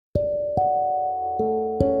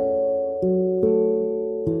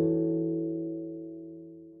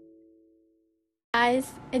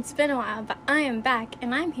It's been a while, but I am back,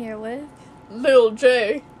 and I'm here with... Lil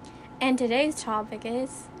J. And today's topic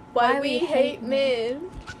is... Why we hate men.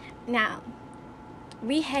 Now,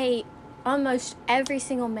 we hate almost every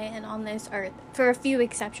single man on this earth, for a few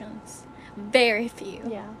exceptions. Very few.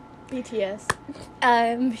 Yeah. BTS.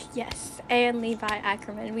 Yes, and Levi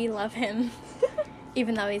Ackerman. We love him,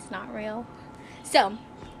 even though he's not real. So,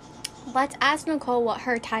 let's ask Nicole what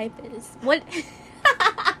her type is. What...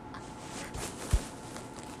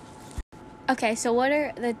 Okay, so what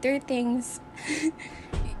are the 3 things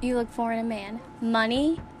you look for in a man?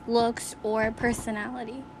 Money, looks, or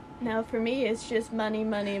personality? Now, for me, it's just money,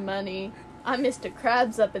 money, money. I'm Mr.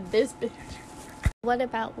 Krabs up in this bitch. What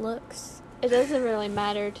about looks? It doesn't really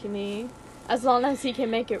matter to me, as long as he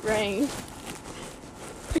can make it rain.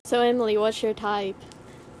 So, Emily, what's your type?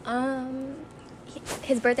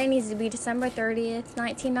 His birthday needs to be December 30th,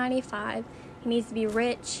 1995. He needs to be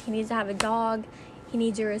rich. He needs to have a dog. He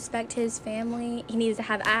needs to respect his family. He needs to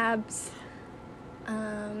have abs.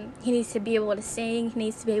 He needs to be able to sing. He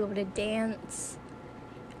needs to be able to dance.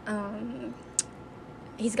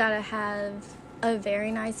 He's got to have a very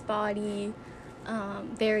nice body,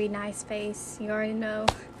 very nice face. You already know.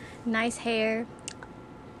 Nice hair.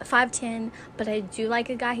 5'10", but I do like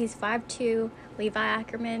a guy. He's 5'2", Levi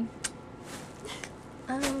Ackerman.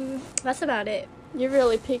 That's about it. You're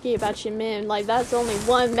really picky about your men. Like, that's only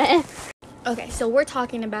one man. Okay, so we're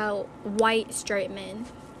talking about white straight men.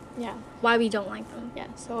 Yeah. Why we don't like them. Yeah,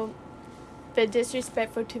 so they're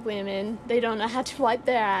disrespectful to women. They don't know how to wipe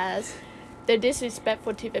their ass. They're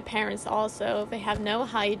disrespectful to their parents also. They have no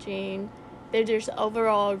hygiene. They're just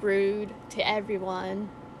overall rude to everyone.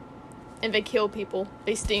 And they kill people.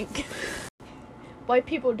 They stink. White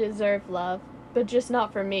people deserve love, but just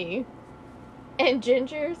not for me. And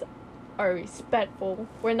gingers are respectful.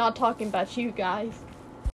 We're not talking about you guys.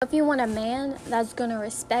 If you want a man that's going to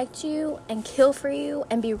respect you and kill for you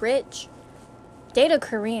and be rich, date a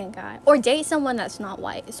Korean guy. Or date someone that's not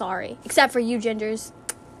white. Sorry. Except for you gingers.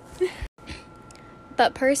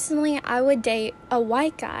 But personally, I would date a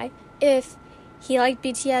white guy if he liked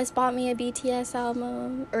BTS, bought me a BTS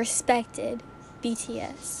album, respected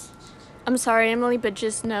BTS. I'm sorry, Emily, but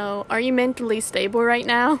just know, are you mentally stable right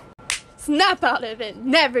now? Snap out of it.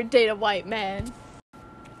 Never date a white man.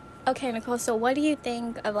 Okay, Nicole, so what do you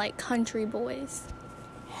think of, like, country boys?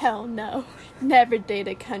 Hell no. Never date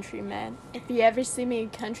a country man. If you ever see me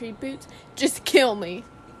in country boots, just kill me.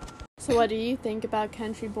 So what do you think about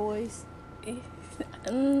country boys?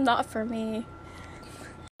 Not for me.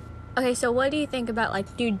 Okay, so what do you think about,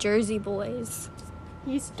 like, New Jersey boys?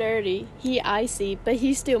 He's dirty. He icy, but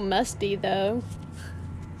he's still musty, though.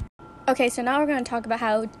 Okay, so now we're going to talk about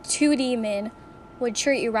how 2D men would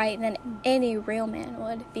treat you right than any real man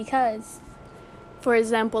would, because... For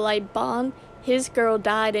example, like Bond, his girl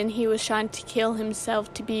died and he was trying to kill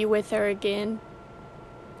himself to be with her again.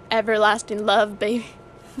 Everlasting love, baby.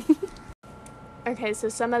 Okay, so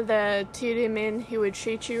some of the 2D men who would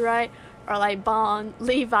treat you right are like Bond,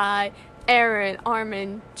 Levi, Aaron,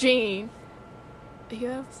 Armin, Gene. Who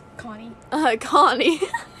else? Connie. Connie.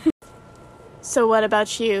 So what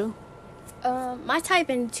about you? My type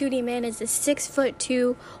in 2D man is a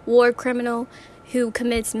 6'2" war criminal who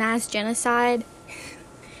commits mass genocide.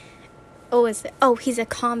 He's a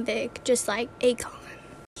convict, just like Akon.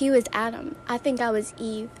 He was Adam. I think I was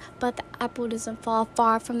Eve, but the apple doesn't fall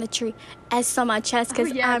far from the tree. S on my chest,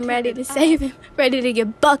 because I'm ready to save him. Ready to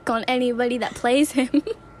get buck on anybody that plays him.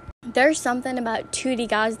 There's something about 2D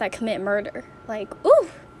guys that commit murder. Like, ooh.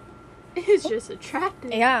 It's just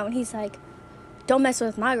attractive. Yeah, when he's like, don't mess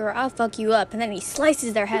with my girl, I'll fuck you up. And then he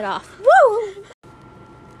slices their head off. Woo!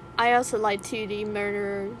 I also like 2D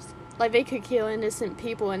murderers. Like, they could kill innocent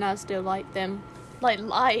people and I still like them. Like,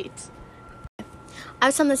 light. I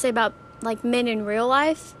have something to say about, like, men in real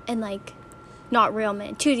life and, like, not real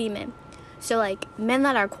men. 2D men. So, like, men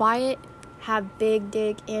that are quiet have big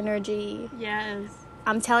dick energy. Yes.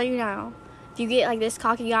 I'm telling you now. If you get, like, this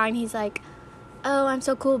cocky guy and he's like, oh, I'm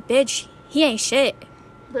so cool, bitch, he ain't shit.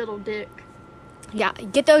 Little dick. Yeah,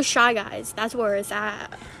 get those shy guys. That's where it's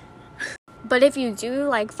at. But if you do,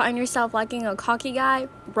 like, find yourself liking a cocky guy,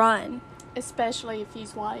 run. Especially if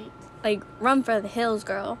he's white. Like, run for the hills,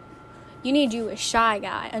 girl. You need you a shy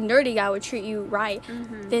guy. A nerdy guy would treat you right.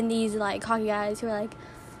 Than these, like, cocky guys who are like,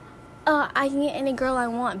 oh, I can get any girl I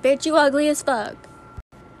want. Bitch, you ugly as fuck.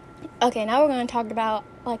 Okay, now we're going to talk about,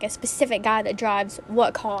 like, a specific guy that drives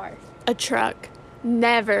what car? A truck.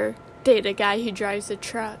 Never date a guy who drives a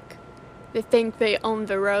truck. They think they own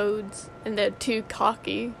the roads, and they're too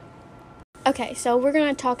cocky. Okay, so we're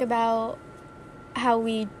going to talk about how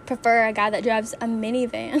we prefer a guy that drives a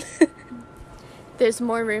minivan. There's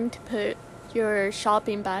more room to put your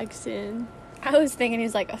shopping bags in. I was thinking he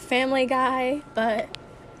was like a family guy, but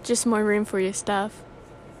just more room for your stuff.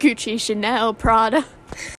 Gucci, Chanel, Prada.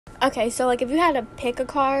 Okay, so like if you had to pick a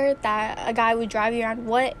car that a guy would drive you around,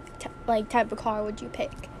 what type of car would you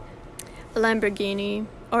pick? A Lamborghini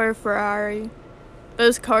or a Ferrari.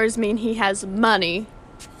 Those cars mean he has money.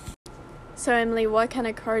 So Emily, what kind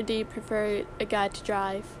of car do you prefer a guy to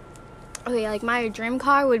drive? Okay, like my dream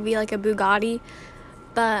car would be like a Bugatti,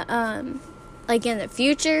 but like in the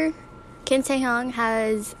future, Kim Tae-hyung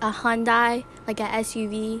has a Hyundai, like a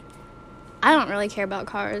SUV. I don't really care about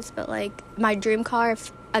cars, but like my dream car,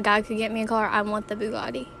 if a guy could get me a car, I want the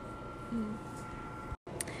Bugatti.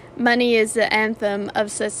 Money is the anthem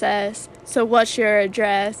of success. So what's your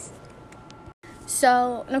address?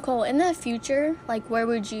 So, Nicole, in the future, like where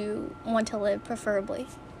would you want to live preferably?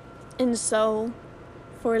 In Seoul,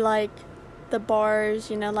 for like the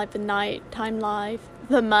bars, you know, like the nighttime life,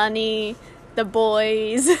 the money, the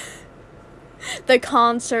boys, the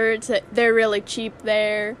concerts, they're really cheap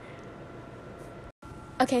there.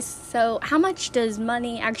 Okay, so how much does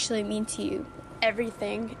money actually mean to you?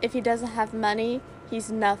 Everything. If he doesn't have money,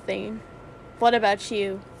 he's nothing. What about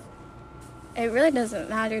you? It really doesn't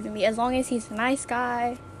matter to me. As long as he's a nice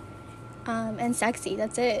guy and sexy,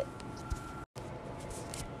 that's it.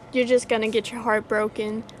 You're just gonna get your heart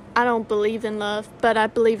broken. I don't believe in love, but I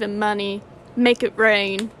believe in money. Make it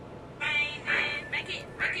rain.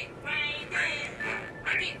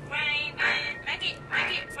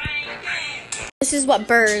 This is what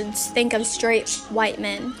birds think of straight white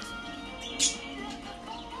men.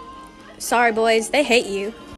 Sorry, boys, they hate you.